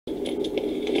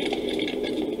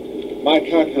my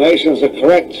calculations are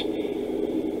correct,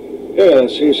 you're going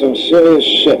to see some serious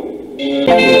shit.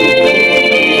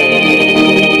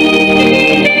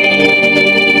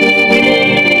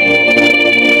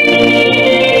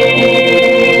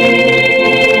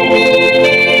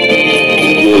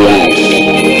 Relax.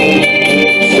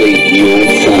 Take your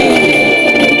time.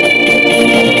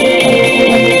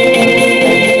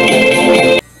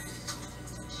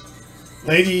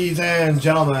 Ladies and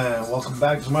gentlemen, welcome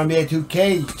back to my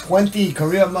NBA2K20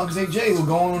 career Muggsy J. We're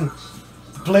going to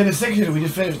play the Sixers. We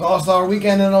just finished All-Star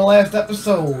Weekend in the last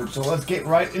episode, so let's get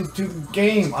right into the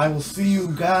game. I will see you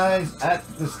guys at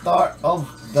the start of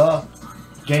the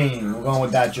game. We're going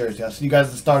with that jersey. I'll see you guys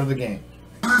at the start of the game.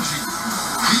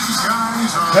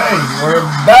 Okay, we're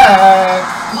back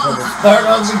for the start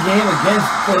of the game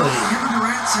against Philly.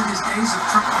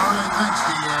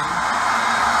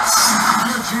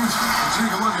 Take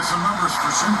a look at some numbers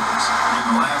for Simmons. In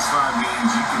the last 5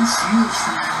 games, you can see the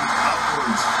trend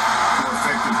upwards for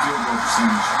effective field goal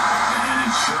percentage. And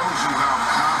it shows you how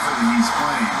confident he's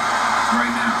playing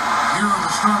right now. Here are the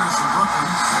starters for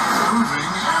Brooklyn. Irving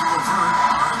and LeVert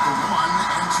are at the 1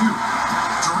 and 2.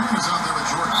 Durant is out there with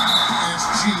Jordan. It's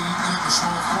G in the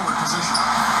small forward position.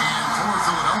 And for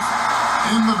Philadelphia,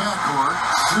 in the backcourt,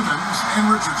 Simmons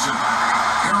and Richardson.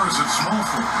 Harris at small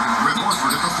forward with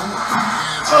Horford at the 4.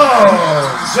 Oh,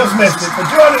 just missed it, but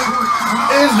Jordan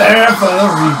is there for the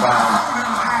rebound.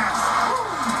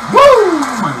 Woo!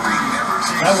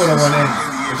 That would have went in.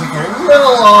 It took a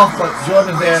little off, but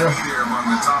Jordan's there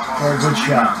for a good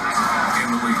shot.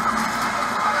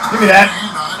 Give me that.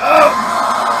 Oh!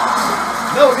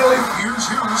 No, we're going to leave.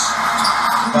 It's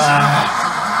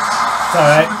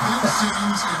alright.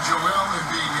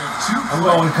 I'm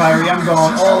going Kyrie. I'm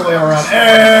going all the way around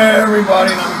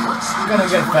everybody. I'm going to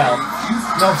get fouled.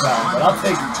 No foul, but I'll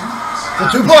take the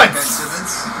 2 points.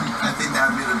 I think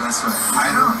that would be the best way.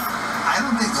 I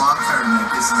don't think long term like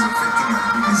this is a fit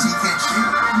together because he can't shoot,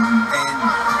 and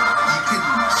you can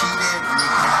cheat it, and you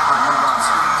can have a move off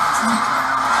screens, and you can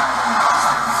have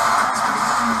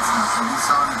what we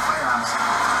saw in the playoffs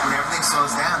when everything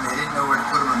slows down. They didn't know where to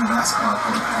put him on the basketball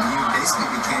court, and he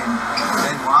basically became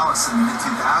Ben Wallace in the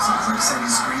mid-2000s, like setting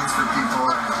screens for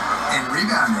people and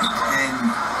rebounding. And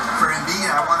for Embiid,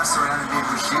 I want to surround Embiid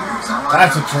with shooters.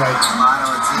 That's a trade.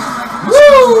 Model a team like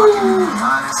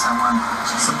Giannis. I want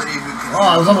somebody who can. Oh,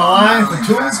 I was on the line for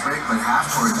 2. Break, but half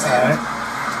court too. Right.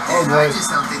 Oh, and I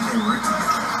just don't think they work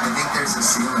together. I think there's a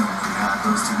ceiling when you have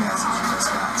those 2 guys as your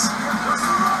best guys.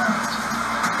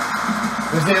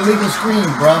 There's the illegal screen,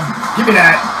 bro. Give me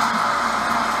that.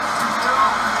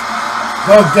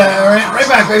 Go, Durant. Right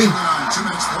back, baby. 2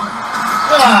 minutes play.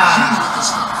 Ah!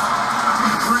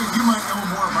 You might know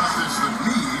more about this than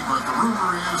me, but the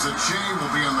rumor is that Shea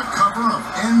will be on the cover of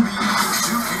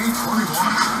NBA2K21. I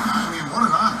mean, what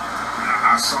an honor.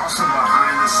 I saw some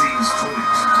behind-the-scenes footage.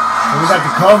 So we got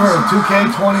the cover of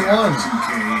 2K21.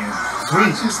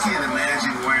 Sweet. I just can't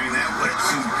imagine wearing that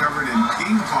wetsuit covered in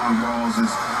ping pong balls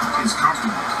is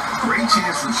comfortable. Great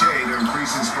chance for Shea to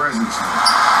increase his presence.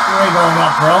 You ain't going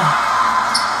up, bro.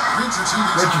 Richardson.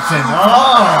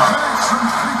 Oh!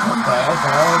 Okay.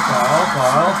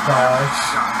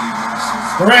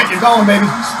 Durant, you're going, baby.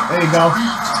 There you go. Getting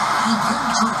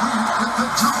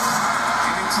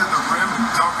to the rim and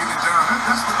dunking it down.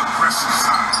 That's the aggressive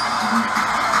side.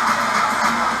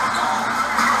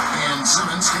 And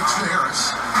Simmons gets to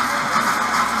Harris.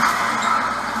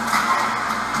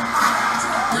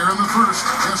 Here in the first,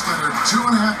 just under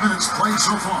 2.5 minutes played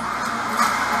so far.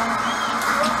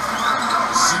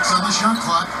 6 on the shot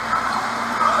clock.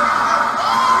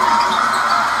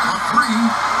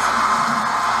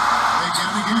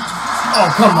 Oh,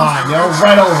 come on, yo.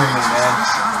 Right over me, man.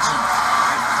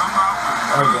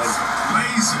 Oh, good.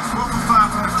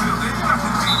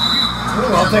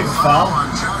 Ooh, I'll take a foul.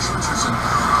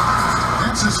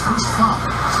 That's his first foul.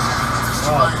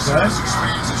 Oh, okay.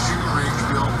 Expands his shooting range,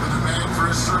 Bill. The demand for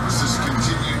his services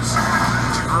continues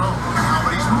to grow.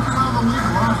 But he's moving on the league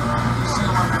line. He's seen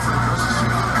a lot of different approaches.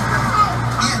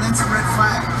 Yeah, that's a red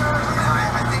flag. You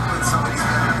know, I think when somebody's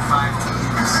been on 5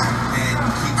 teams and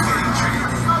keeps getting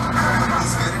traded,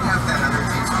 he's good enough that other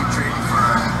teams keep trading for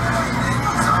him. And then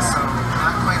he's also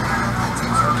not quite good enough that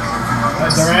teams are okay with him.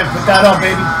 Durant, put that up,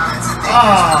 baby. That's the thing you're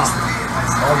supposed to be.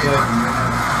 All good.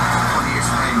 20 years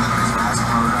from now, you look at his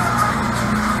basketball reference page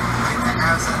and you're like, okay, that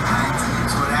guy's on 9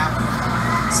 teams. What happened?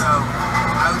 So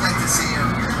I would like to see him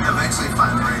eventually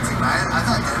find the right team. I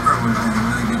thought Denver would have been a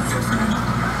really good fit for him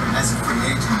as a free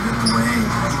agent with the way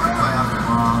he can play off the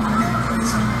ball and he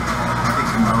plays on pick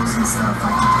and rolls and stuff.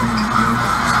 Like he played in the Yoga.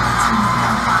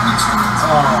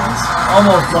 Oh,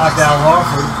 almost blocked out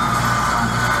Horford. He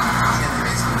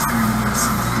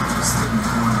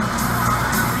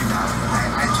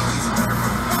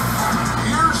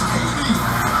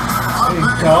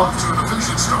go. Off to an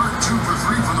efficient start, 2 for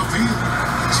 3 from the field.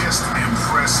 Just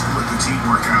impressed with the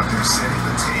teamwork out there, setting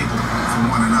the table for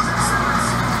one another.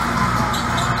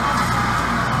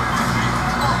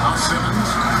 Now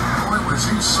Simmons, boy, was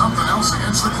he something else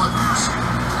against the Clippers.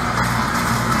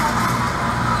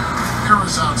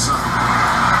 Harris outside.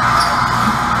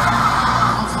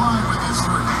 Offline with his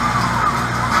 3.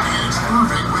 It's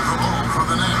Irving with the ball for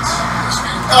the Nets.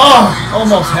 Oh,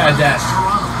 almost had that.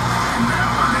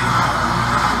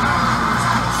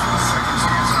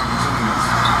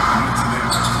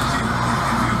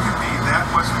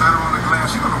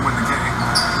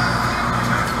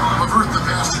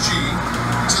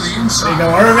 There you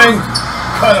go, Irving.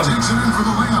 Cut him. Takes it in for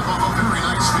the layup of a very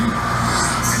nice feed.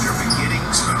 And they're beginning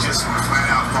to just flat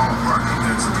out fall apart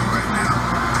defensively right now,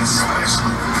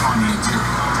 especially on the interior.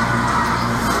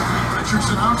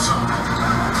 Richardson outside.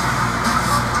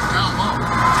 Down low.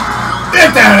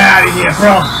 Get that out of here,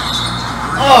 bro.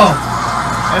 Oh.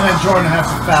 And then Jordan has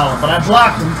to foul him, but I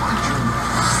blocked him.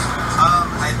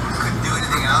 I couldn't do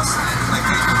anything else. Like,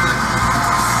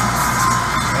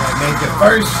 Make it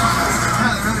first.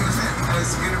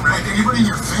 Like anybody in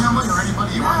your family or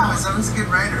anybody you I was a good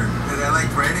writer. And I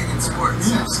like writing and sports.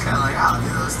 Yeah. It's kind of like, I'll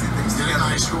do those two things did it in together.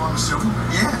 high school, I'm assuming?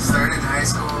 Yeah, started in high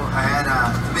school. I had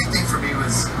the big thing for me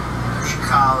was in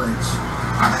college.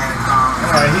 I had a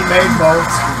college. Alright, he made both.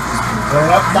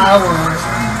 They're up by 1.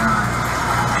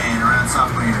 And around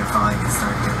sophomore year, I felt like it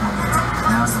started getting momentum.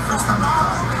 And that was the first time I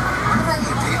thought, when did I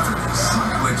get paid for this?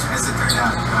 Which, as it turned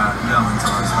out, no,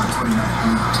 until I was about 29.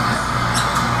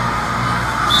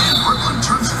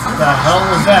 What the hell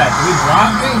was that? Did he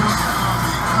block me?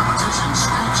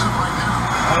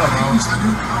 I don't know. I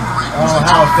don't know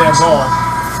how it's their ball.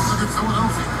 Look at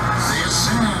Philadelphia. They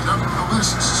ascend up the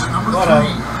lists to number 3 Whatever.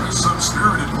 with some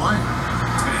spirited play.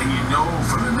 And you know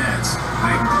for the Nets,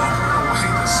 they blow away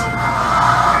the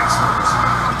so-called experts.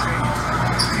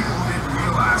 People didn't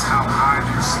realize how high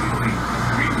their ceiling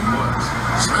really was.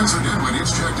 Spencer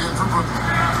Dinwiddie's checked in for Brooklyn.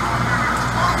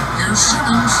 Here's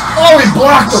Simmons. Oh, he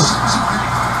blocked him.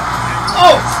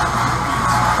 Oh!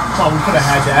 Oh, we could have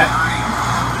had that.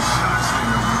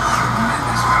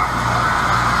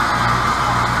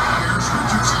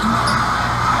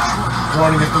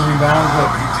 Jordan gets the rebound.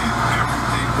 Good.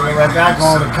 Bring it right back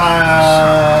on to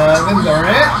Kevin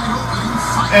Durant.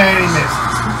 And he missed.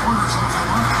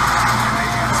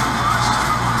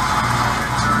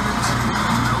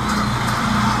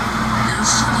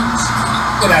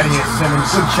 Get out of here, Simmons.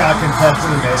 Good shot contest.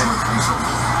 He made it.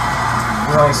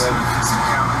 We're all good.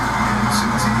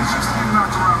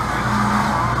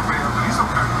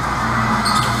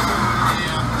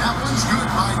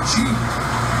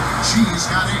 G's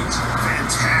got 8.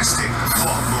 Fantastic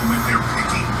ball movement. They're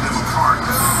picking them apart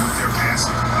with their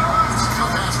passing.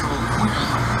 Still basketball Quinn.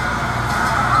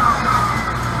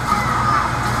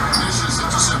 Dishes it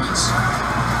to Simmons.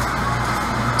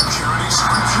 Charity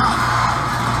strip shot.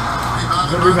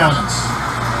 Good rebound.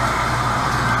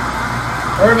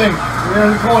 Irving, we're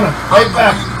in the corner. Right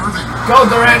back. Go,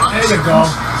 Durant. There you go.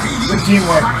 Good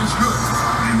teamwork.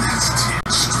 And that's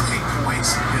 10 straight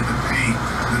points in the paint.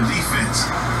 The defense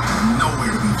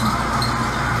nowhere to be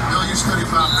found. Bill, you study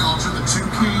foul culture, the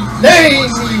 2K. They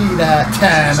need a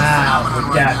timeout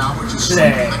with that play. Do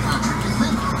you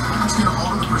think it's going to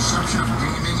alter the perception of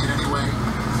gaming in any way?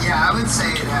 Yeah, I would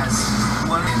say it has.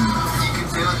 One, you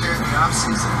can feel it there in the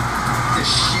offseason. The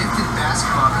shift in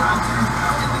basketball content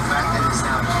and the fact that it's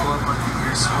now a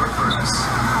 12-month-a-year sport for us.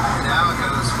 And now it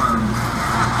goes from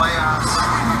the playoffs to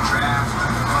the draft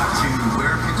to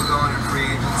where people go in free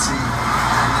agency.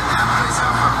 And then that plays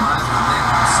out for a month. And then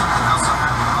something else will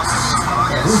happen. Also,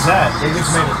 Yeah, who's that? They just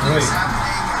made a 3.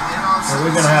 So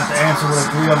we're going to have to answer with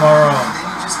a 3 of our own. Then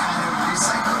you just kind of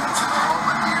recycle it. It's a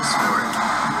 12-month-a-year sport.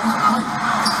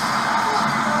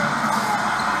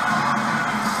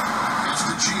 It's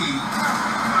the G.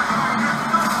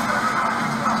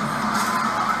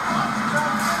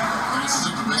 Passes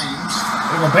it to Baines.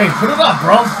 There you go, Baines. Put it up,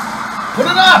 bro.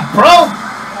 Put it up, bro.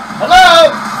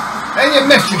 Hello. And you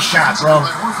missed your shot, bro.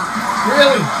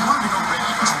 Really? I wanted to go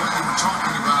back to what you were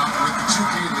talking about with the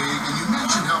 2K League, and you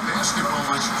mentioned how basketball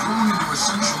has grown into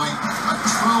essentially a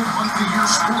 12-month-a-year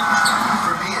sport.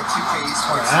 For me, at 2K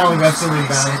Esports, Allen got the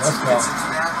rebound. Let's go.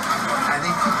 I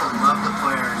think people love the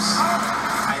players.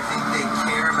 I think they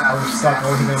care I about was these stuck. I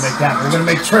wasn't going to make that. athletes. We're going to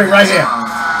make Trey right here.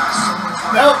 So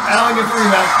much Nope. Allen gets the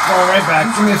rebound. Going right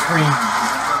back. Give me a screen.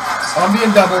 Oh, I'm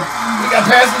being doubled. We got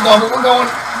past the double. We're going.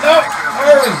 Nope.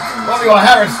 Early. What we got?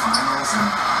 Harris.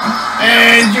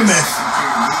 And you missed.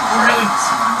 Really?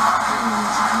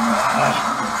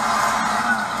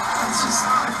 It's just,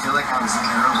 I feel like I was in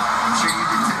there early. I'm sure you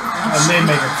did too. And they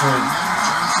make it free.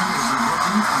 Johnson is a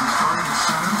rookie and starting at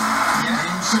center.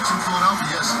 Game 6 in Philadelphia,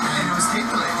 yes. And it was tape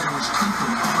delayed. It was tape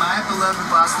delayed. My beloved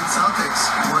Boston Celtics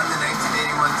won the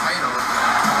 1981 title.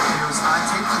 And it was on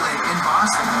tape delay in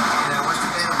Boston. And I went to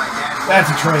bed with my dad. That's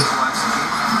a trade. To watch the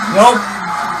game. Nope.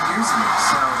 40 years ago.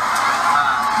 So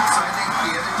I think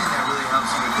the other thing that really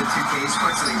helps with the 2K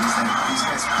sports league is that these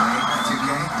guys play on 2K.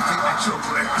 They're actual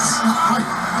players.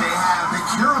 They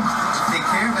care about it. They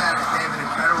care about it. They have an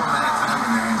incredible amount of time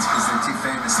in their hands because they're too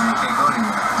famous and they can't go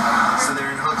anywhere. So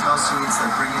they're in hotel suites.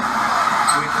 They're bringing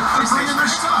with the PlayStation their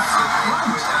stuff.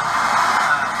 with them.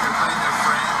 They're playing their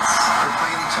friends. They're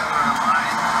playing each other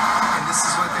online. And this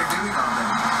is what they're doing all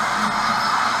day.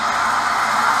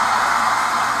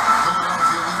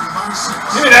 Philadelphia leading by 6.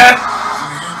 Give me that. A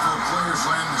handful of players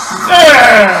land the Super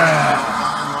Yeah. Bowl.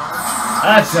 By and large.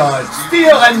 That's a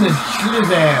steal and the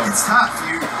shazam. It's tough.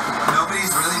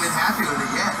 Nobody's really been happy with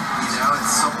it yet. You know,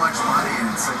 it's so much money and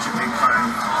it's such a big part of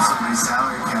somebody's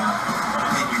salary cap.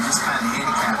 And you're just kind of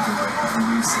handicapped with it. And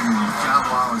we've seen John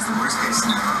Wall is the worst case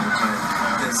scenario. But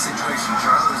the situation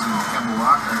Charlie was in with Kemba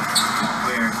Walker,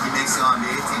 where he makes the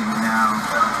All-NBA team and now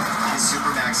his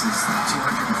supermax is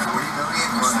 $240 million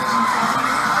instead of $1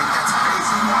 million. Like, that's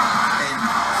crazy. And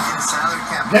in a salary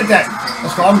cap, Get that.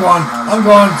 Let's go. I'm going.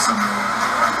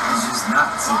 It's just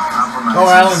nuts. It compromises. Go,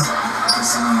 Allen. The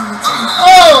ceiling of the team.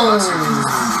 Oh!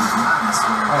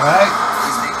 All Alright.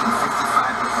 He's making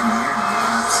 $55 million a year.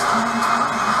 That's $120.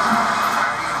 How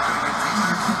are you going to put a good team?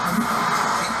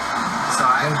 So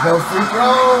And go free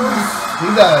throws. He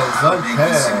does. make the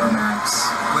Okay. supermax,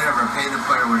 whatever, pay the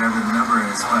player whatever the number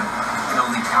is, but it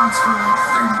only counts for like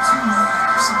 $32 million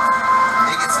or something.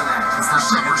 Make it so that it's not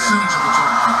Percentage of the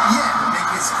total. Yeah, make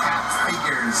his cap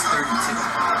figures 32.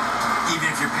 Even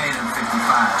if you're paying him 55,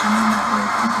 and then that way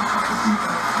people can compete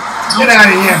better. Get out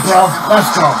of here, bro.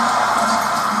 Let's go.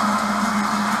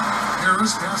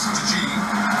 Harris passes to G.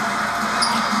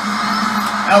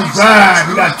 Outside.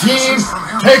 We got team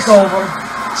takeover.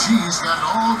 G's got it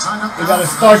all tied up. We got to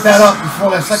start that up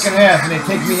before the second half, and they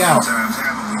take me out. Sometimes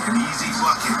having an easy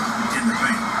bucket in the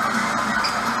paint.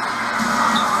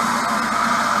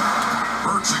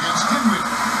 Burks against Kinwick.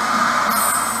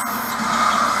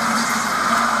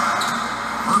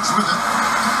 Burks with it.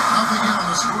 Nothing yet on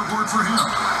the scoreboard for him.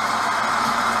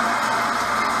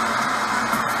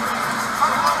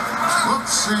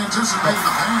 Whoops, they anticipated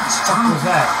the pass. What was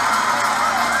that?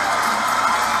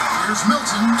 Here's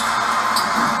Milton.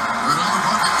 Good on the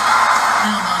bucket.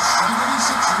 And the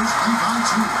 76ers lead by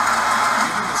 2.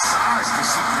 Given the size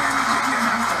disadvantage, you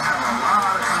have to have a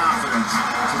lot of confidence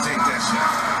to take that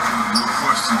shot. No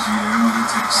question, GM. It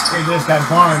takes Hey, this guy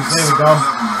Barnes. There we go.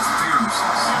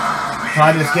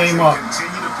 Tie this game up.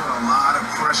 Continue to put a lot of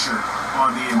pressure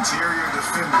on the interior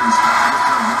defenders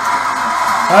with their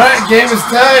Alright, game is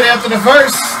tied after the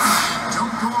first.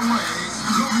 Don't go away.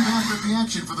 We'll be back with the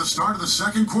action for the start of the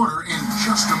second quarter in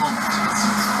just a moment.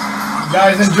 You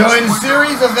guys enjoying the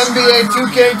series of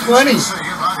NBA2K20?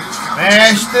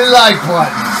 Smash the like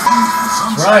button.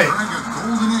 That's right. A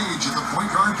golden age at the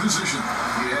point guard position.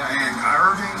 Yeah, and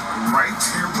Irving right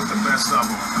here with the best of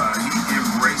them. He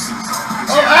embraces it.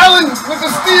 Oh, Allen with the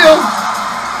steal.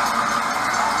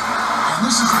 And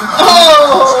this is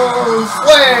Oh,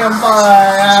 slam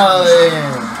by Allen.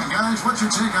 guys, what's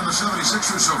your take on the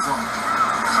 76ers so far?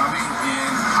 Coming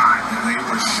in hot, and they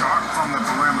were sharp from the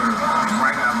perimeter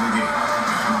right out of the gate.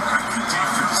 The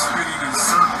defense spinning in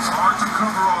circles, hard to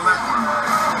cover all that ground.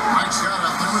 Mike's got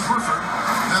out there with Horford.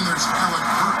 Then there's Alec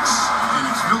Burks, and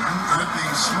it's Milton at the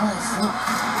small forward.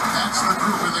 That's the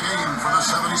group in the game for the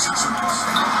 76ers.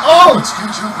 Oh, Let's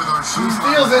catch up with our he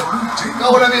steals it.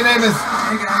 Go whatever your name is.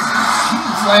 Hey guys,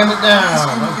 Slam it down.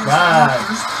 Oh, God.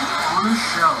 on the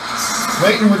show.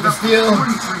 Waiting with the steal.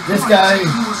 This guy,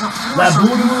 La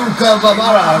Voodoo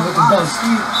Cavabara with the dunk.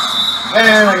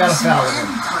 And I got a foul with him.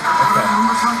 Okay.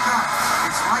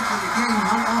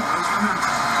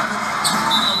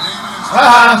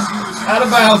 Out of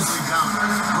bounds.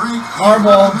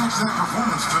 Hardball.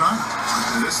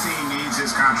 This team needs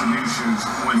his contributions.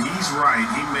 When he's right,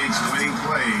 he makes winning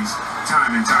plays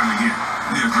time and time again.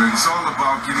 Yeah, Greg, it's all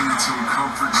about getting into a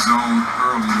comfort zone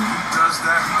early. When he does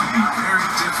that, he can be very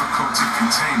difficult to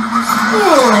contain the rest of the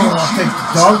Oh, I'll take the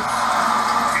dunk.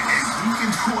 And he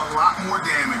can do a lot more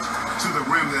damage to the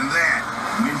rim than that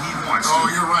when he wants to.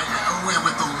 Oh, you're right. And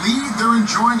with the lead they're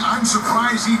enjoying, I'm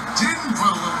surprised he didn't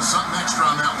put a little something extra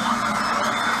on that one.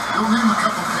 You'll name a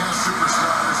couple past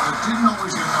superstars, but didn't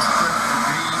always get enough credit for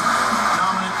being as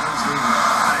dominant as they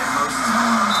were.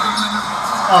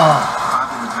 Oh,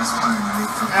 Probably the best player in the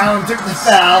league for Allen took the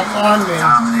foul on me.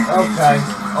 Okay.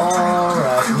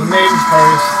 Alright. He made his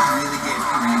first. really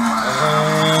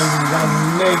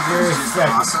Maker Which is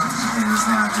second. awesome, and it's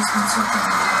now just been swept under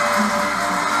the rug.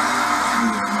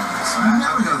 So I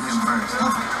never go with him first.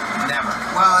 Never.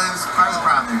 Well, it was part of the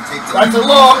problem. They taped That's a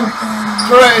long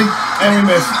three, and we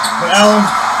missed. But Allen,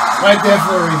 right there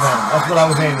for a rebound. That's what I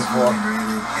was aiming for. And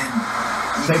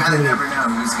you Take kind the of lead. never know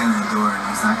who's going to endure and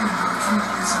who's not going to endure. It's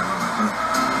really simple. But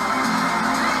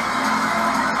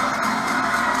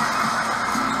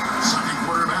Second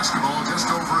quarter basketball, just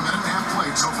over a minute and a half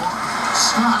played so far.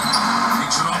 Scott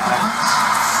takes it off the glass.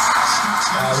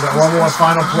 We got one more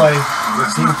final play. The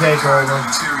team takeover.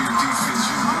 Interior defense,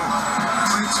 you know.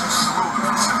 Play too slow to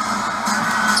protect.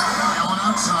 Allen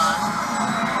outside.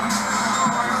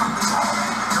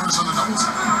 Harris on the double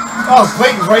tap. Oh,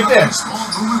 Clayton's right there. Small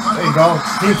movement by There you go.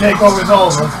 Team takeover is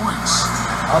over. points.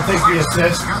 I'll take the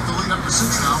assist. Got the lead up to 6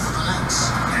 now for the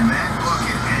Nets. and that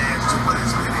bucket adds to what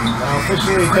has been a Now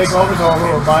officially takeover's over.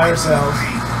 We're by ourselves.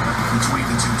 between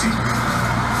the two teams.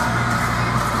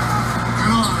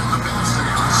 Good on the pass to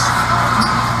Harris.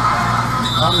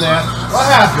 I'm there. What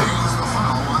happened? Gains the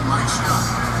foul on Mike Scott.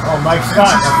 Oh, Mike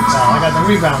Scott got the foul. I got the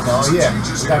rebound though. Yeah,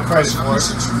 we got credit for it.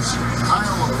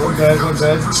 We're good, we're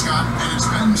good. For Scott, and it's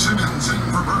Ben Simmons in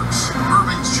for Burks.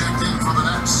 Irving's checked in for the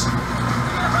Nets.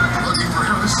 Looking for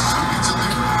Harris, who gets it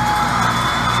there.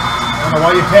 I don't know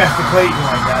why you passed to Clayton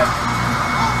like that.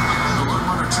 A little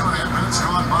under 2.5 minutes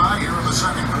gone by here in the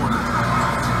second quarter.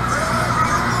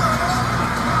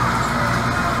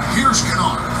 Here's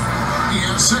Kennard. He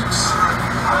has 6.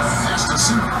 Pass to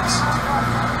Simmons.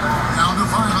 Down to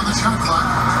 5 on the shot clock.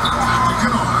 Back to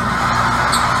Kennard.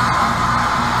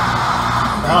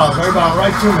 Oh, rebound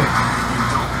right to me. You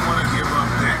don't want to give up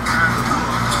that kind of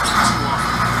look too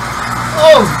often.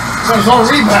 Oh, got his own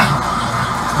rebound.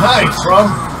 Nice,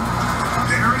 bro.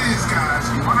 There it is, guys.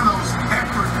 One of those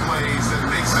peppered plays that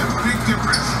makes a big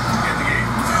difference in the game.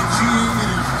 GA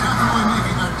is definitely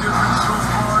making a difference so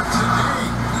far today.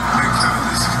 Big time.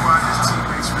 This is why his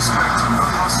teammates respect him. The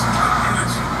hustle, the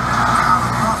energy, how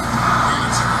to rough him. And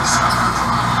it's Harris off the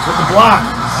drop. With the block,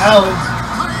 Allen.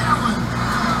 Play Allen.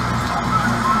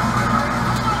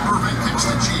 Irving kicks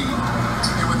to G.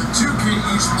 And with the 2K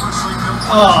eSports League built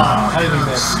Oh, I didn't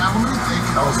miss. salary, they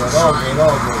can All also good, all sign good,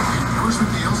 all good.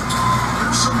 endorsement deals.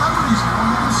 There's celebrities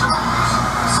going themselves.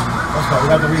 Let's go. We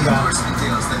got the rebound. Endorsement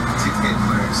deals that the 2K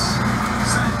players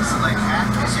sign. So like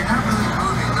actors, you're not really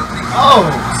moving. Nobody can Oh.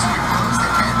 so you're close to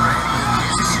head, right?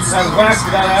 That whacked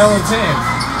it out of Allen's hand.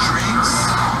 Drinks.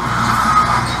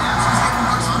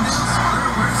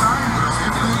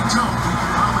 If they don't, we can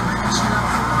probably make a step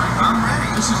for right now. I'm ready.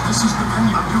 This is the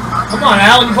venue to do it. Come on,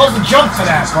 Allen. You're supposed to jump for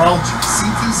that, bro.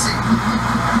 CTC.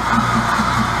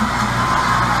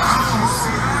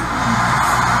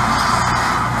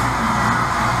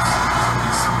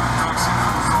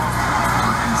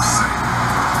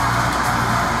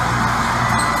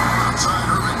 Outside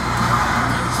Irving. And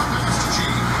there's the pass to G.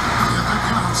 If it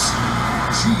counts,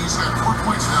 G's got 4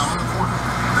 points now in the quarter.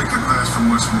 They could ask for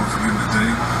much more from him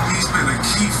today. He's been a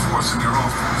key force in their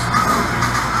offense.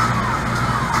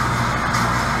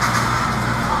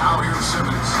 Now here's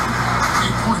Simmons.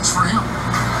 8 points for him.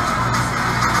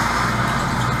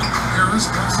 Harris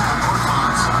passes to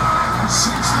Bortons.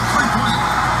 Sinks the 3-point.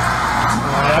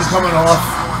 Alright, I'm coming off.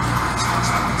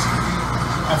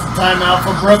 That's the timeout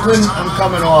for Brooklyn. I'm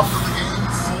coming off. The game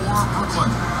for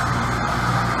Brooklyn.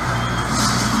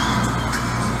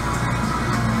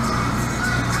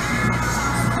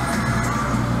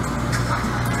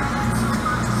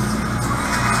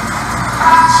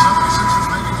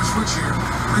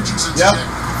 Yep.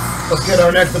 Let's get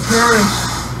our next appearance.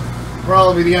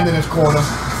 Probably the end of this quarter.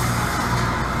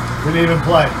 We didn't even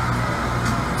play.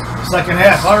 Second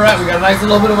half. All right, we got a nice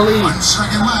little bit of a lead. 1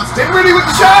 second left. Didn't really with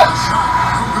the shot. No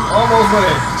good. Almost with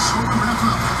it. So we wrap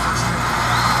up the first half.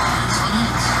 It's the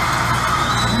Nets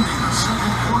ending the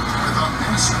second quarter with a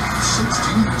massive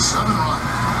 16-7 run.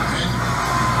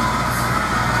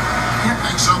 And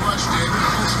thanks so much, David.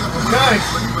 Okay.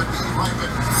 But right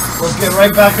back. Let's get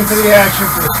right back into the action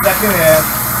for the second half.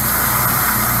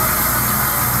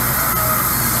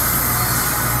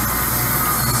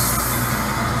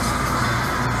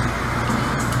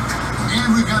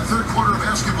 And we've got third quarter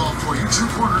basketball for you. 2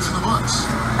 quarters in the books.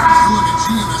 You look at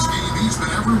G in this game, he's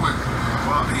been everywhere.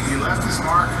 Well, he left his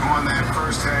mark on that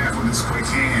first half with his quick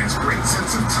hands. Great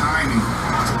sense of timing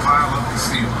to pile up the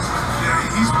steals. Yeah,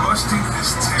 he's busting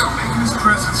his tail, making his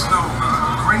presence known.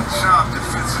 Great job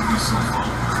defensively so far.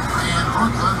 And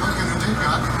Brooklyn, look at who they've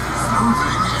got.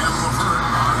 Irving and Levert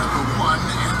are at the 1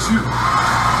 and 2.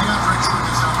 DeAndre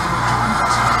Jordan is out there with Durant.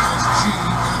 As G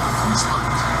in at the 3 spot.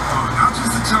 Not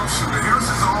just the jump shooter, Harris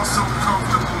is also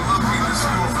comfortable looking to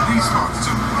score from these spots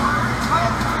too.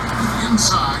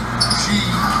 Inside.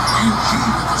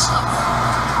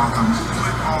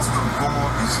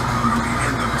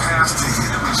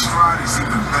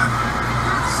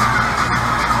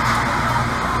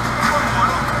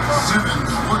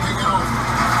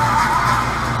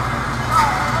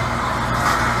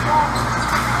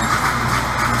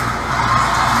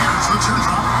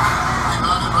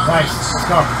 Nice. Let's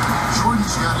go.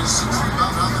 Jordan's got his 6th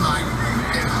rebound on the night.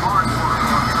 And hard work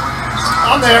on the glass.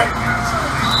 I'm there.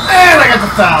 And I got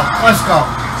the foul. Let's go.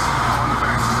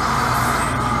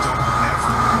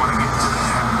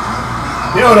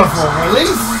 Beautiful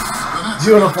release.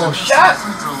 Beautiful shot.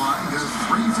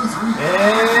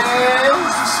 And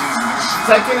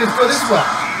second is good as well.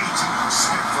 80%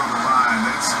 from the line.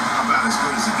 That's about as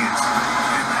good as it gets.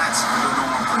 And that's the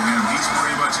norm for him. He's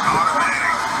pretty much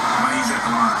automatic when he's at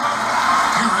the line.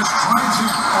 Harris drives in.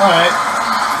 All right.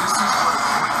 This is what a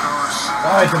point guard should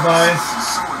All right, Tobias.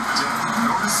 He's so adept.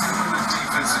 Noticing when the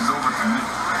defense is overcommitted.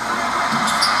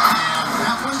 And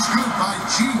that one's good by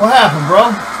G. What happened,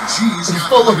 bro? G's You're got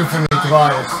still looking for me, 9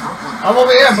 Tobias. for Brooklyn. I'm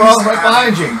over here, bro. Right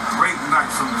behind you. Great night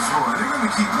from the floor. They're going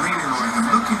to keep leaning on him,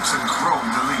 looking to grow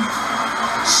the lead.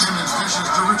 Simmons dishes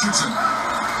to Richardson.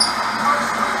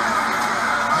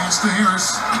 Pass to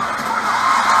Harris.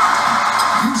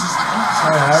 Uses the glass.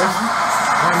 All right, Harris.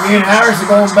 All right, me and Harris are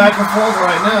going back and forth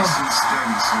right now. He's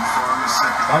steady so far in the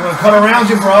second. I'm going to cut around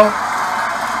you, bro.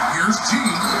 Here's G.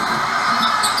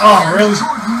 Oh, really?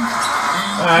 Jordan.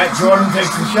 All right, Jordan takes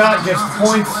the shot, gets the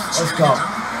points. Let's go.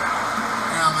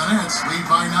 And the Nets lead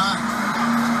by 9.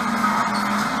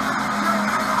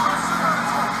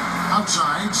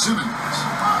 Outside, Simmons.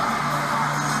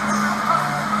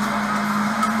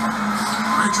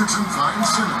 Richardson finds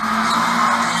Simmons.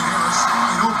 And Harris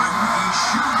wide open. He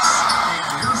shoots.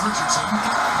 And here's Richardson.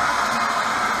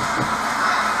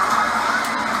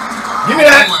 Give me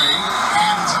that. Away,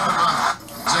 and it's out of bounds.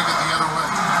 Take it the other way.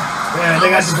 Yeah,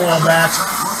 they got the ball back.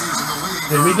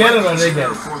 Did we get it or they get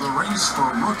it? For the race for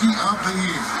Rookie of the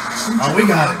Year. Oh, we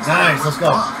got it. Nice. Let's go.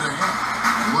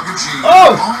 Look at G.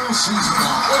 Oh! All season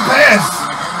long. Good pass.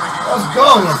 Let's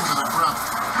go.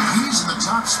 He's in the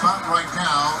top spot right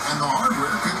now, and the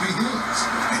hardware could be his.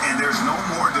 And there's no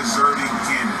more deserving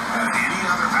candidate. Any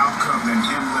other outcome than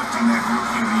him lifting that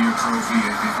Rookie of the Year trophy,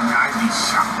 I'd be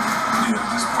shocked. Yeah, at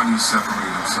this point, he's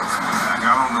separated himself from the pack.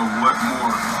 I don't know what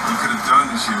more he could have done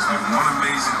this year. It's been one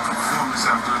amazing performance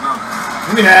after another.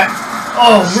 Give me that.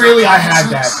 Oh, really? I had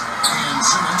that. And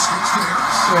Simmons gets to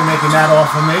Harris. You're making that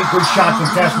off of me. Good shot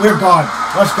contest. We're gone.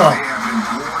 Let's go. They have been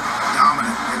more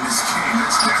dominant in this game.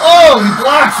 Oh, he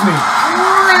blocks me.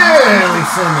 Really,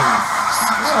 Simmons?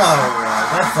 Oh,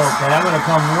 that's okay. I'm going to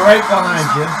come right behind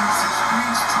you.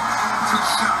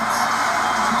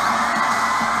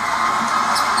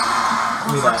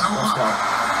 Give me that. Let's go.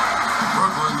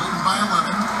 Brooklyn leading by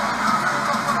 11.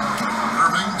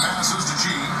 Irving passes to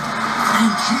G.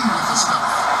 And G with the stuff.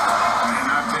 And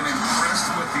I've been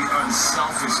impressed with the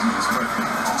unselfishness, but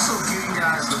also getting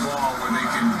guys the ball where they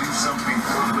can do something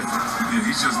with it. Yeah,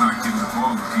 he's just not getting the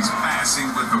ball. He's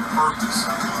passing with a purpose.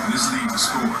 This league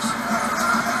scores.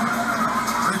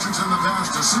 Richardson the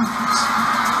pass to Simmons.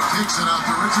 Kicks it out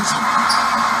to Richardson.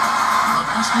 The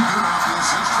basket good off the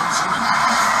assist from Simmons.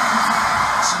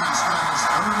 Simmons got his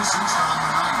 3rd assist on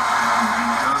the night. He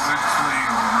doesn't play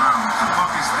around. The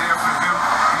puck is there for him.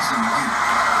 He's going to get it.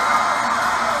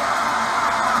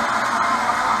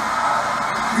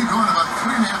 We've gone about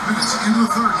 3.5 minutes into the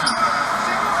 3rd now.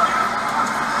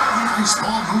 Nice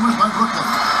ball movement by Brooklyn.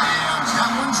 And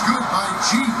that one's good by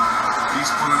G.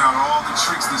 He's pulling out all the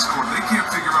tricks this quarter. They can't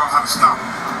figure out how to stop him.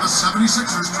 The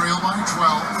 76ers trail by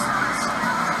 12.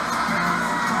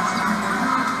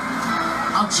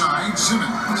 Outside,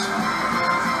 Simmons.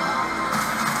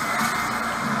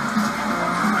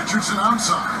 Richardson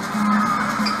outside.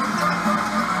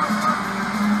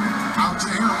 Out to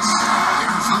Harris.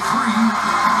 There's the 3.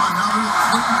 Another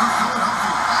 3 for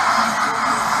Philadelphia. Good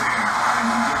look there. And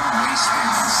he didn't waste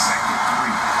his second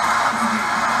 3 of the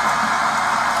game.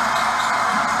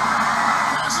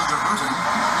 Passes to Irving.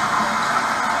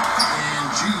 And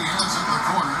G has it in the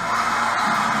corner.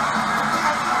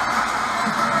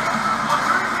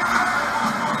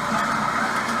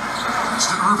 Pass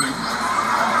to Irving.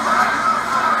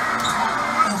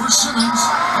 Over Simmons.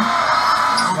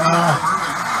 No good from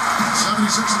Irving.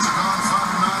 76ers have gone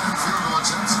 5-9 in field goal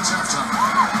attempts since halftime.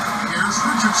 Here's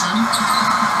Richardson.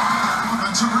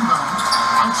 Offensive rebound.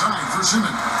 Outside for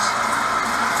Simmons.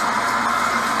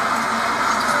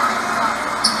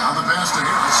 Now the pass to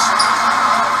Harris.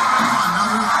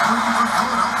 Another 3 for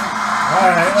Philadelphia. All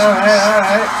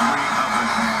right.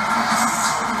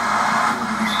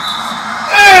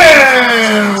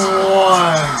 And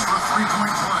one. For a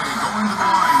 3-point play. Going to the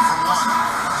line for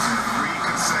 1.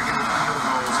 3 consecutive field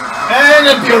goals. And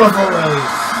a beautiful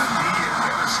release.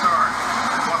 Better start.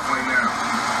 Buckley now.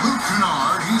 Luke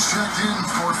Kennard, he's checked in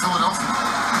for Philadelphia.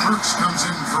 Burks comes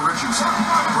in for Richardson.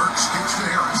 Burks kicks to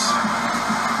Harris.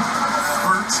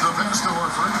 Burks the pass to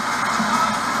Horford.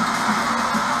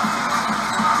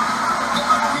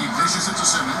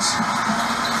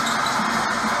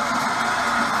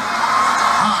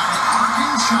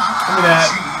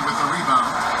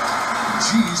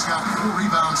 He's got 4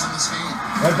 rebounds in this game.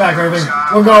 Right back, Irving.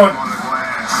 We're going.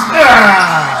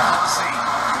 Ah!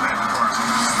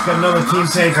 Got another team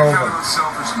takeover.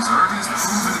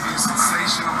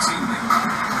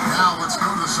 Now let's go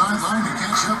to the sideline to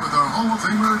catch up with our Hall of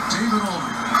Famer, David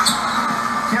Aldridge.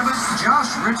 Kevin,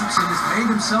 Josh Richardson has made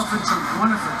himself into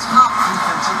one of the top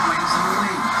defensive wings in the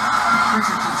league.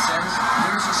 Richardson says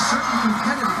there's a certain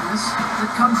competitiveness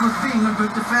that comes with being a good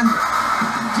defender.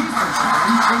 The defensive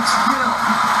end takes skill,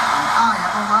 and I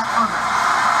have a lot of it.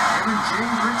 Kevin J.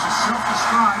 Rich is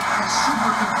self-described as super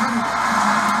competitive.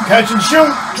 Catch and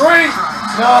shoot. 3.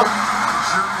 No.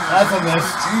 That's a miss.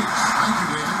 Thank you,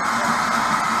 David.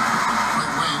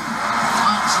 Right wing.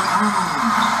 Flaps it through.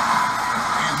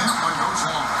 And that one goes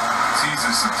long. He's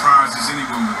as surprised as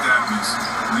anyone with that miss.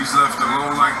 When he's left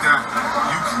alone like that,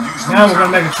 you can use Now we're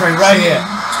going to make a trade right here.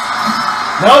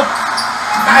 Nope.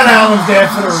 And Allen's there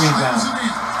for the rebound.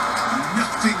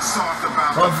 nothing soft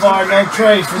about So far, no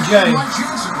trades for Jay.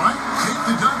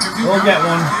 We'll get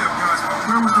one. Yeah, guys,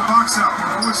 where was the box out?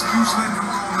 No excuse letting him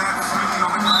roll that freely on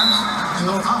the glass.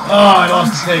 Oh, I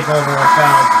lost the takeover. I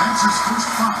found.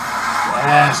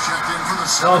 Yeah.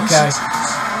 Okay.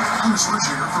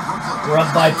 We're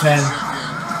up by 10.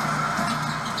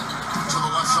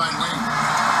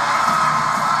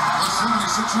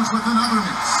 With another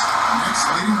miss. Next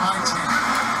leading by 10.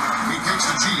 He kicks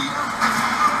the G.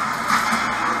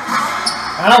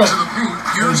 Allen. To the paint.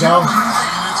 There you Here's go. Allen.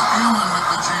 And it's Allen with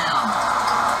the jam.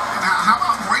 Now, how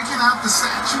about breaking out the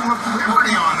Statue of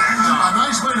Liberty on that dunk? A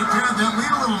nice way to pad that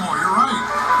lead a little more. You're right.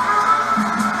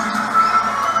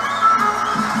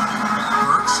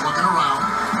 Burks looking around.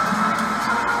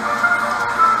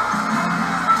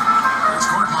 There's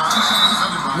Courtmont.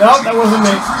 Defended by Nope, that wasn't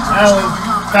me. Allen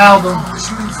fouled him. The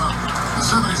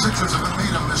 76ers have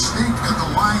made a mistake at the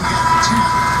line yet 10.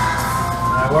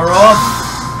 Alright, we're off.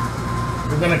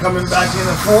 We're going to come in back in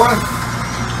the fourth.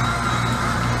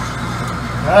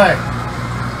 Alright.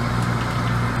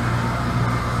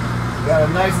 We got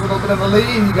a nice little bit of a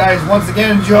lead. You guys once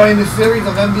again enjoying the series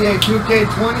of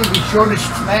NBA2K20. Be sure to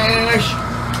smash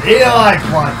the like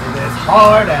button as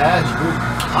hard as you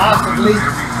possibly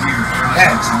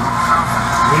can.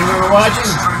 If you're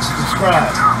watching,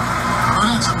 subscribe.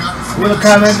 Leave a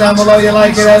comment down below you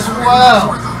like it as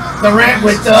well. Durant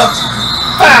with the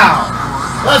foul.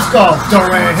 Let's go,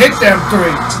 Durant. Hit them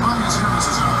 3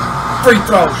 free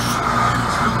throws.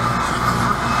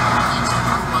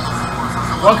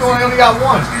 How come I only got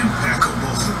 1?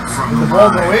 Did the ball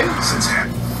go in?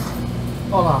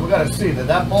 Hold on, we gotta see. Did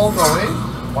that ball go in?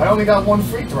 Well, I only got 1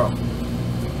 free throw.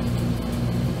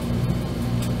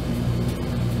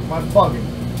 Am I bugging?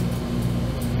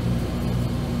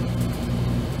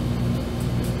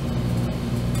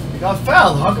 Got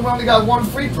fouled. How come I only got 1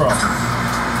 free throw? The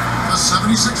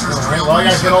 76ers Alright, well, I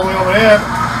gotta get all the way over there.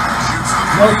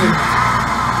 Nothing.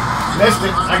 Missed it.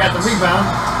 I got the rebound.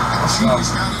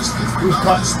 Who's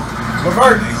cut?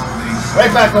 Levert.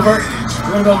 Right back, Levert. You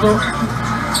wanna go through?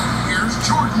 Here's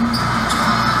Jordan.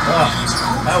 Oh,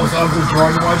 that was ugly,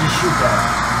 Jordan. Why'd you shoot that?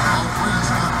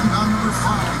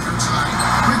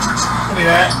 Give me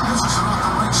that. This is off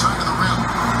the right side of the rim.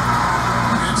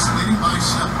 It's leading by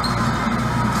 7.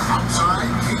 Outside,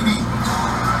 KD.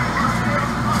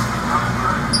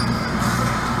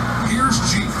 Here's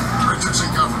G. Richardson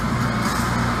covered.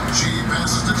 G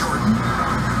passes to Jordan.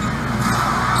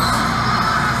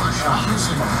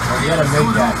 Well, you gotta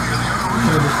make that. You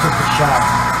should have just took the shot.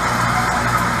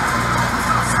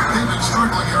 They've been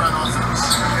struggling here on offense.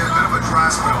 Yeah, a bit of a dry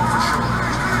spell for sure.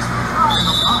 And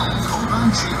the foul called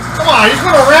on G. Come on, he's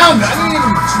going around. I didn't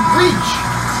even reach.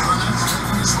 That's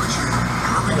taking a switch here.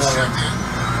 Irving's checked in.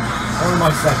 Only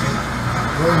my second.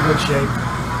 We're in good shape.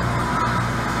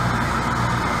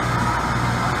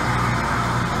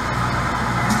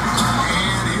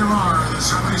 And here are the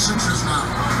 76ers now.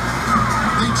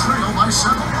 They trail by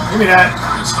 7. Give me that.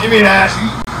 Give me that.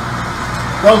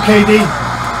 Go, KD.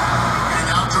 And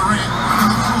now Durant on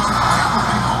the floor,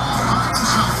 galloping all by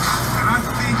himself. And I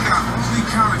think I only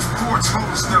counted 4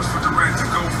 total steps for Durant to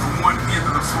go from one end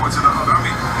of the floor to the other. I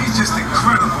mean, he's just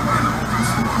incredible in the open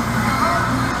floor.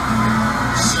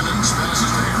 Simmons passes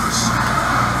to Harris.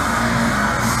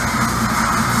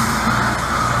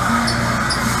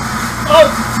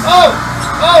 Oh! Oh!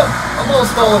 Oh!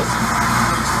 Almost stole it.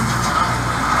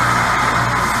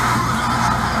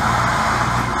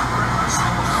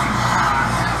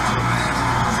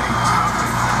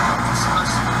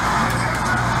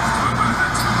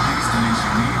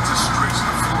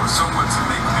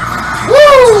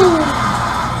 Woo!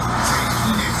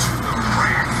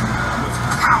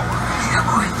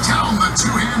 Hammering down the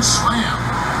two-hand slam.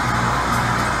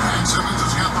 And Simmons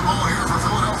is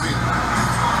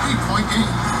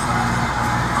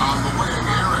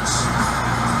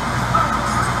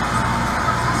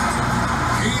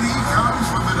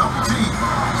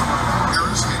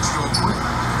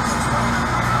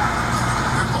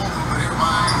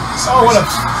Oh, what a...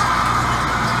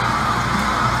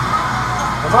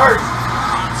 Levert.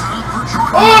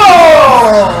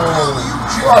 Oh!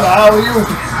 What a alley-oop.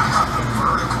 How about the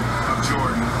vertical of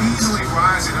Jordan? Easily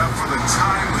rising up for the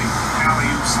timely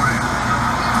alley-oop slam.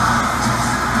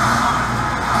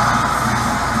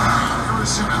 Here is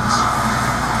Simmons.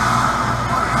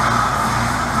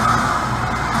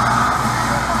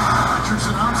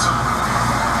 Richardson outside.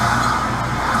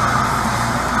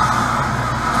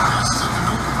 Passes it to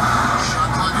Milton. Shot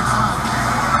clock at 5.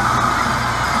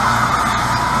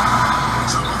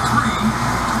 It's up with 3.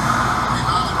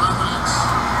 Rebound around the Knicks.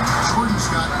 Jordan's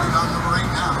got rebound number 8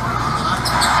 now on the night.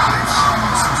 They've shown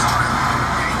some strength in the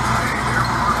game today. Their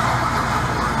work on the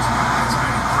boards has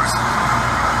been impressive.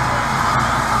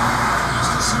 Pass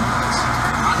to Simmons.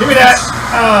 Give me that.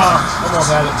 Oh, almost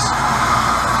had it.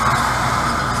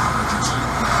 Richardson.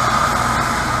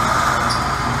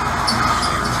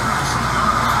 Here's Harris from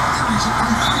Young. Harry's at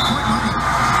 3-point line.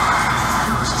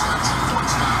 Harris has got 10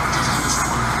 points now just in this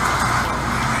quarter.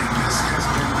 And this has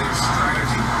been their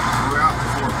strategy throughout the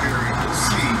fourth period. We'll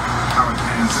see how it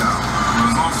pans out. But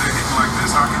as long as they're hitting like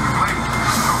this, how can you blame them?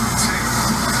 No, it's safe.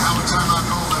 Now a timeout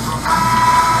call that broke.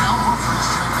 Al Horford is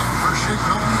checked in for Shake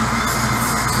Milton.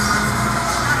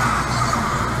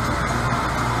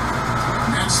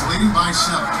 Nets leading by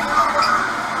 7.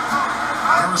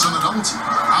 Harris on the double team.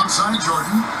 Outside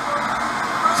Jordan.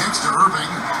 Kicks to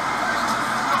Irving.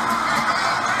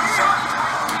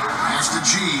 Pass to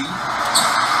G.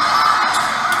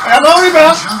 And no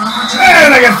rebound. Shot opportunity.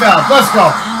 And I get fouled. Let's go.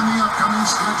 And the upcoming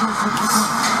schedule for Brooklyn.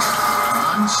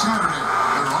 On Saturday,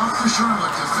 they're off to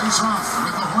Charlotte to face off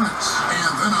with the Hornets.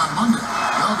 And then on Monday,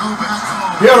 they'll go back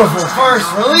home. Beautiful first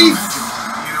release.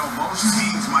 You know, most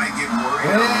teams might get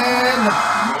worried And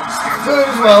road schedule. good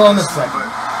as well on the second. But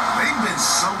they've been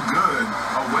so good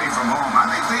away from home. I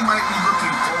think they might be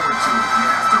looking forward to it. You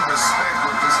have to respect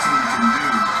what this team can do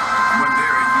when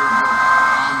they're in your book.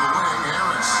 On the way,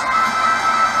 Harris.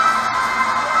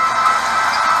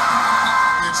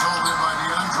 It's hauled in by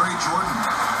DeAndre Jordan.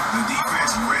 The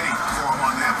defense ready for him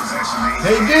on that possession.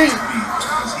 Hey, D. Has to be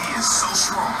because he is so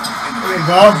strong in the There you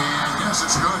paint. go. And yes,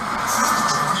 it's good.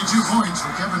 22 points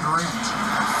for Kevin Durant.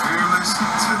 Fearless,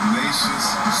 tenacious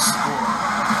scorer.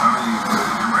 I mean,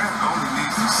 Durant only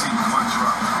needs to see one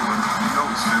drop. You know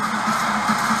it's good.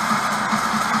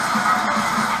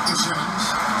 To Simmons.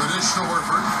 The dish to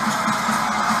Horford.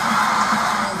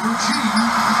 Over G.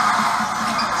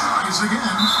 Tries again.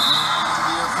 And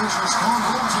the officials call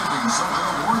goaltending, so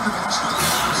they'll award the basket.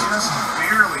 Just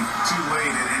barely too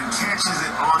late and catches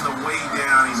it on the way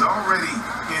down. He's already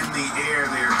in the air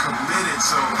there, committed,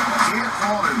 so can't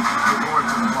fault him for going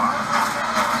to the block.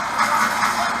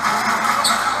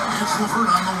 It's Levert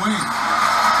on the wing.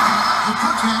 The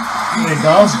putback. There you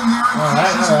go. All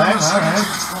right.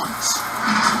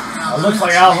 It looks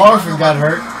like Al Horford got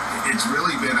hurt. It's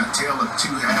really been a tale of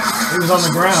two halves. He was on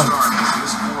the ground.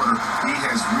 This quarter, he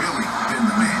has really been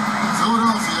the man.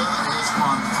 Philadelphia has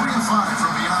gone 3 of 5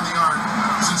 from beyond the arc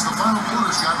since the final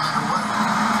quarter's gotten underway.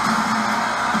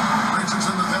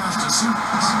 Richardson the pass to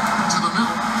Simmons. To the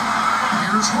middle.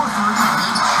 Here's Horford. And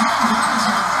then jammed in as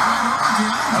he goes right over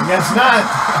DeAndre. I guess not.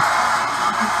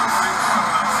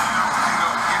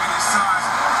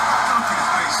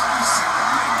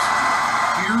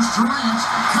 Here's Durant.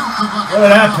 Count the bucket. Look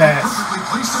at that pass. Perfectly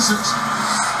placed assist.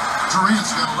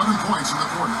 Durant's got 11 points in the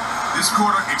quarter. This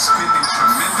quarter expending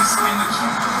tremendous energy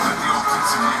with the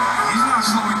offensive end. He's not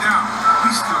slowing down.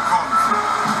 He's still calling for it.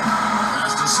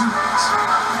 Pass to Simmons.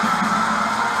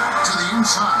 To the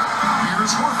inside.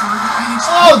 Here's Horford. And it's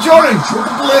Oh, Jordan with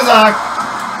the blizzard.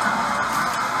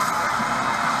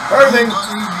 Irving.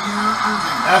 Buddy near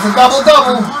Irving. That's a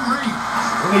double-double. One ring.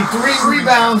 We need 3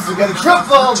 rebounds to get a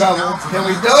triple-double. Can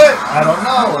we do it? I don't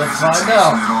know. Let's find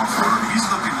out. He's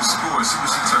looking to score as soon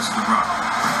as he touches the rock.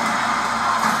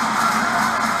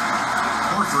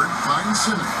 Horford finds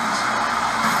Simmons.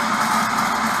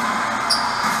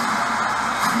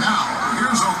 Now,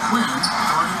 here's O'Quinn,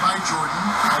 guarded by Jordan,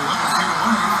 11 feet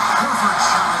away. Horford's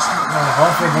shot is good.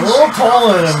 Horford's a little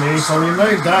taller than me, so he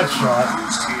made that shot.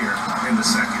 Boost here in the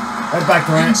second. Right back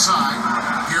to Durant. Inside,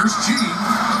 here's G.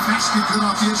 The basket good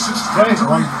off the assist from Okay,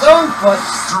 one Durant. dunk, but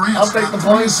Durant's I'll take got the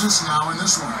 3 points. assists now in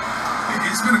this one.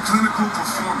 It's been a clinical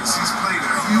performance. He's played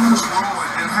a huge role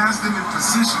and has them in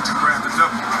position to grab the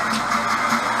double.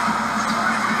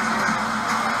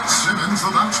 Simmons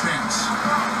the bounce pass.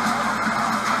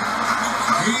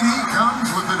 KD comes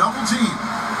with the double team.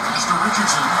 Pass to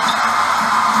Richardson.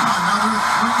 Another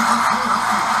 3 for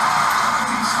Philadelphia.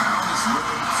 He's found his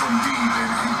rhythm from deep,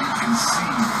 and you can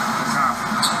see the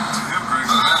confidence. To him, Greg,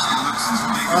 the basket looks as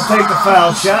big I'll as take the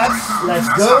foul shot. Let's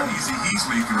That's go. how he's he's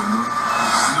making a move.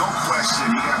 No question,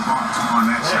 he got bumped on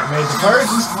that shot. Made the The first.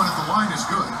 first one at the line is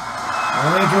good.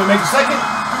 And can we make the second?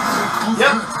 Both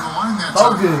Yep. good from the line that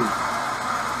Oh, time. good.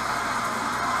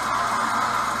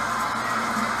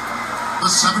 The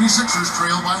 76ers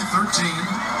trail by 13.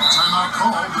 Timeout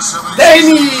called. The 76ers. They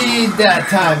need that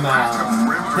timeout.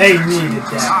 They needed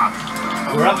that.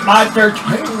 We're up by 13.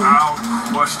 Out,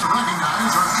 was To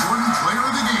recognize our Jordan player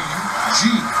of the game, G.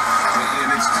 and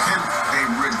it's been a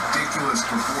ridiculous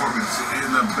performance in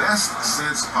the best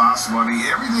sense possible. I mean,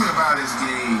 everything about his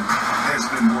game has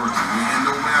been working, and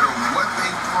no matter what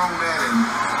they've thrown at him,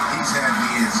 he's had the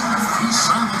answer. He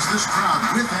silenced this crowd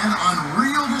with an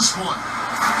unreal display.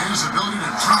 His ability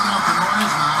to drown out the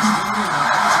noise and the hostility of the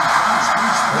opposing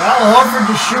crowd. Well, Horford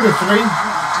just shoot a three.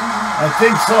 I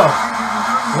think so.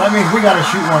 That means we got to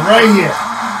shoot one right here.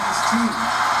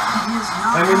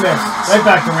 And we missed. Right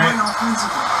back to Rant.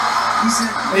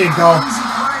 There you go.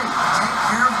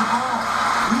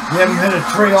 We haven't hit a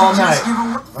three all night.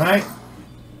 Right?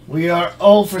 We are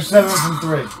 0 for 7 from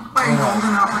 3.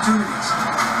 Golden opportunities.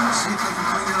 See if they can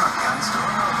clean it up, guys.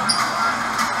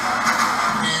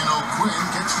 And O'Quinn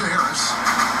gets to Harris.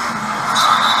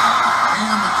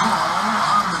 And the call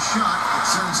on the shot that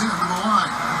sends him to the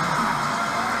line.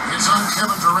 It's on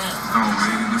Kevin Durant. Oh,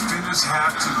 man, and defenders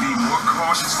have to be more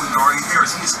cautious with guarding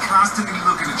Harris. He is constantly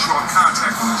looking to draw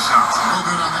contact on his shots. No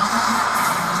good on that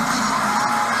one.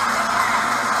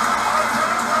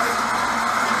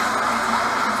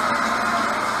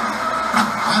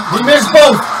 He missed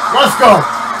both. Let's go.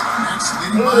 Nets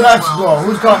leading by Let's 12. go.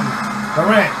 Who's cutting?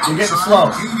 Durant. You're getting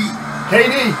slow.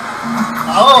 KD.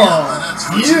 Oh,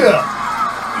 yeah.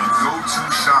 A go-to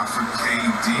shot for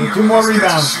KD. With 2 more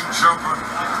rebounds. Shoot jumper.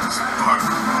 It's butter.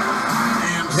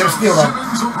 And Get a so steal, though.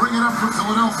 Simmons will bring it up for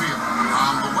Philadelphia.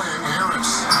 On the way,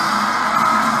 Harris.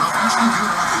 Well, actually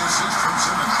good off the assist from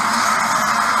Simmons.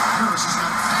 Harris has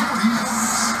got 40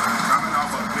 points. Coming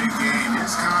off a big game,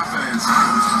 his confidence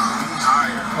goes to be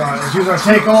higher. All right, let's use our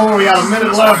takeover. We got a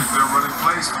minute That's left. why they're running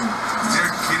plays for him.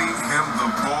 They're getting him the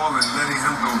ball and letting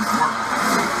him go to work.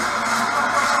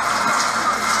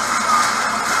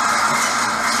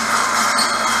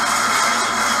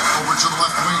 Over to the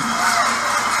left wing.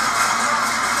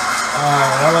 All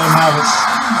right, I'll let him have it.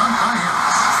 Not by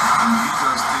Harris. He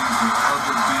does things that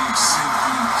other bigs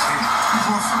simply can't.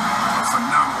 Horford, a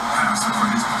phenomenal passer for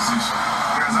his position.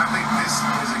 Guys, I think this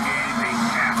is a game they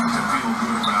have to feel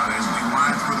good about as we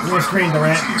wind through the Give me a screen,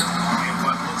 Durant. here in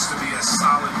what looks to be a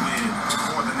solid win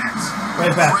for the Nets.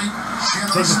 Right back. Great,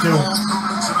 Take generous the 2. ball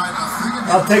movement tonight. I think it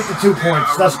I'll take the 2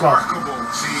 points. A Let's go. remarkable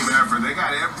team effort. They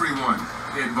got everyone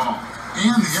involved.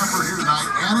 And the effort here tonight,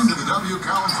 adding to the W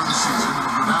column for the season,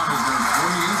 will go down as their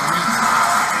 48th win.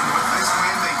 And with this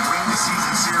win, they bring the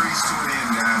season series to an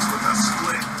end, guys, with a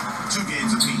split, 2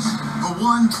 games apiece. The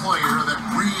one player that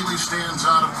really stands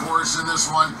out, of course, in this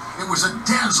one, it was a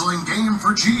dazzling game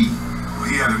for G.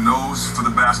 He had a nose for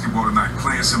the basketball tonight,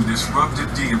 playing some disruptive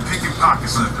D and picking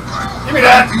pockets left and right. Give me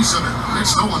that. Piece of it.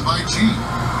 It's stolen by G.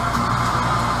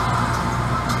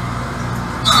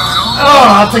 Oh,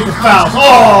 I'll take the fouls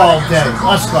all day.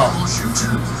 Let's go.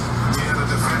 Yeah, the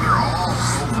defender all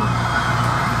over.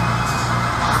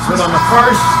 Good on the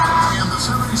first. And the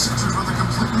 76ers with a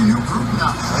completely new group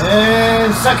now.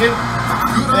 And second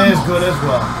is good as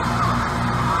well.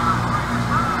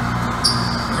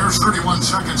 There's 31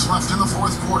 seconds left in the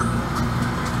fourth quarter.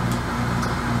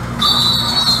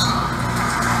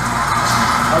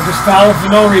 I'll just foul for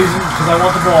no reason because I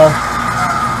want the ball.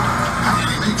 And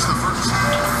he makes the first.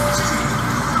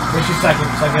 Where's your second?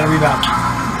 So I get a rebound.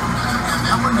 And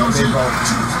that one goes in. 2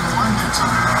 from the line that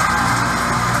time.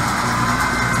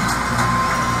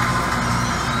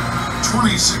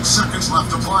 26 seconds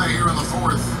left to play here in the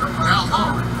fourth. Down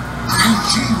low. And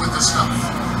G with the stuff.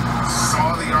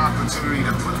 Saw the opportunity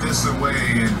to put this away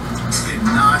and did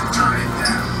not turn it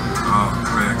down. Oh,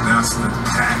 Greg, that's the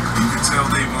pack. You can tell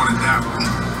they wanted that one.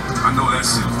 I know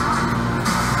that's it.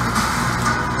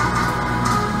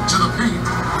 To the paint.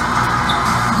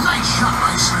 Nice shot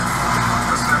by Smith.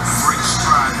 That's that great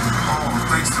stride and ball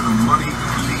thanks to the money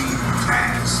lead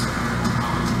pass.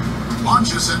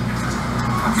 Launches it.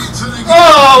 Hits it again.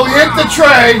 Oh, we hit the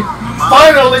tray.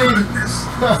 Finally. Goodness.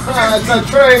 It's a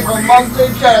trade from Muggsy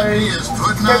He J. is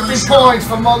putting out a 50 shot. points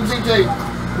for Muggsy J.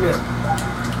 Yeah.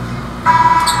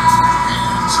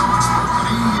 And so it's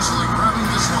Brooklyn easily grabbing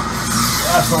this one.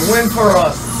 That's a win for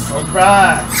us. All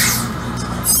right.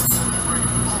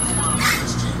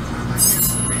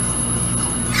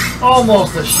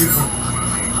 Almost a shooting.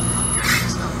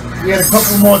 We had a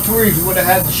couple more threes. We would have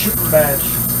had the shooting badge.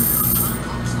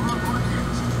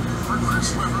 For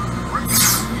Chris Webber, Greg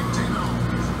Murray, and Dano.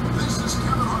 This is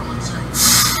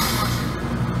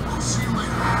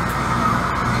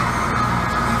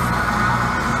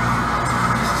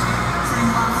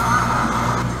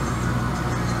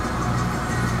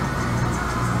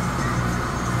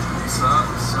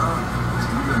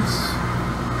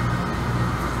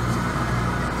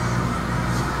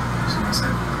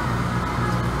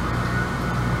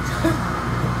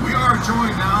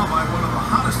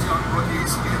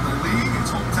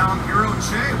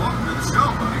Che, welcome to the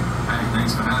show, buddy. Hey,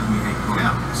 thanks for having me. Hey, cool.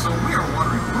 Yeah, so we are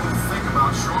wondering, what do you think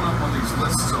about showing up on these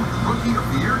lists of Rookie of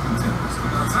the Year contenders?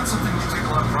 Is that something you take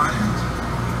a lot of pride in?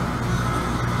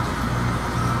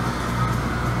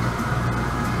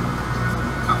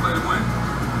 I play to win.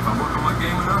 If I work on my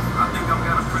game enough, I think I've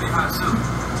got a pretty high ceiling.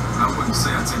 I wouldn't say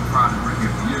I take pride in Rookie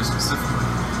of the Year specifically.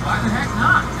 Why the heck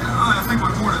not? Yeah, I think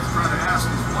what Gordon's trying to ask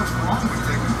is, what's wrong with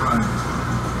taking pride in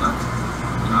it?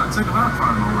 I take a lot of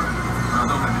pride in my work, but I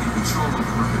don't have any control over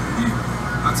Rookie of the Year.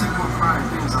 I take more pride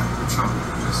in things I can control.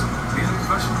 Just being a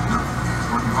professional,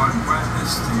 working hard in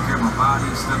practice, taking care of my body,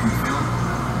 studying film.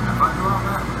 And if I do all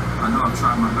that, I know I've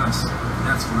tried my best.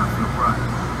 That's when I feel pride.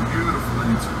 Beautiful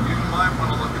answer. You might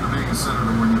want to look into being a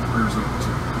senator when your career's over,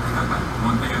 too.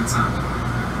 One thing at a time.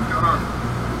 We got our...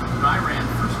 I ran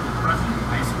for school president in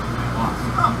high school. I lost.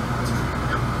 Oh, that's good.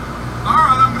 Yep. All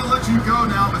right, I'm going to let you go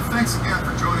now, but thanks again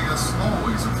for joining us.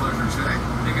 Always a pleasure, Che.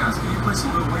 Hey guys, can you play some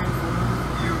Lil Wayne for me?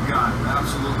 You got it.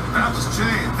 Absolutely. That was Che,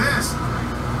 and this...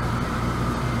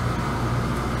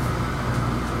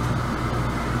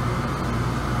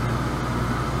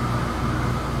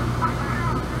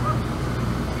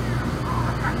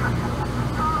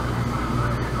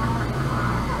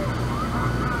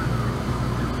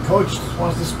 Coach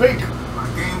wants to speak. My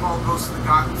game ball goes to the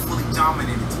guy who fully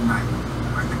dominated tonight.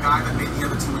 Right? The guy that made the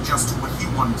other team adjust to what he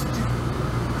wanted to do.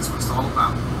 That's what it's all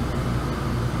about.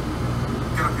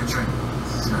 Get up here, Jay.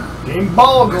 Game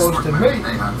ball Nice goes work, to man. me.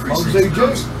 Hey, I appreciate you,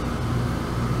 Coach. Muggsy.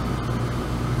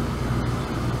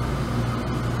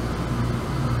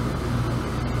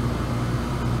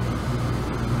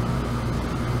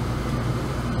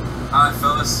 Alright,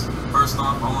 fellas. First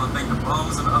off, I want to thank the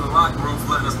bums in the other locker room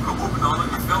for letting us put whooping on them.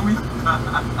 You feel me?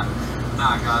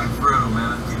 Nah, guys, for real,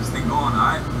 man. Let's keep this thing going,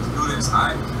 alright? Let's do this,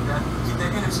 alright? Keep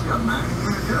that energy up, man.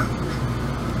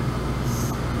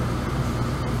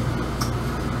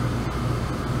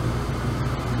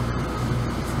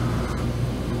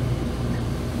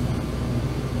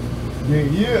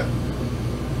 Yeah.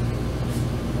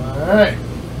 Alright.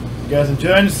 You guys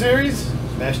enjoying the series?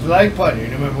 Smash the like button. You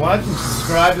remember watching?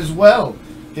 Subscribe as well.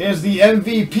 There's the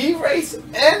MVP race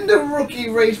and the rookie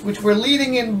race, which we're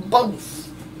leading in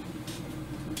both.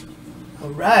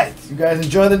 Alright. You guys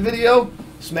enjoy the video?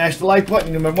 Smash the like button.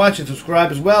 You remember watching?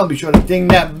 Subscribe as well. Be sure to ding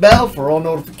that bell for all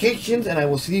notifications. And I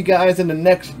will see you guys in the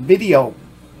next video.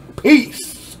 Peace.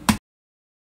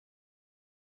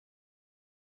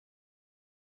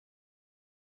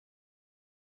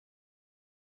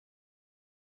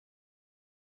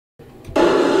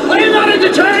 Are you not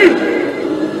entertained?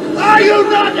 Are you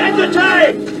not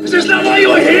entertained? Is this not why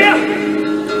you are here?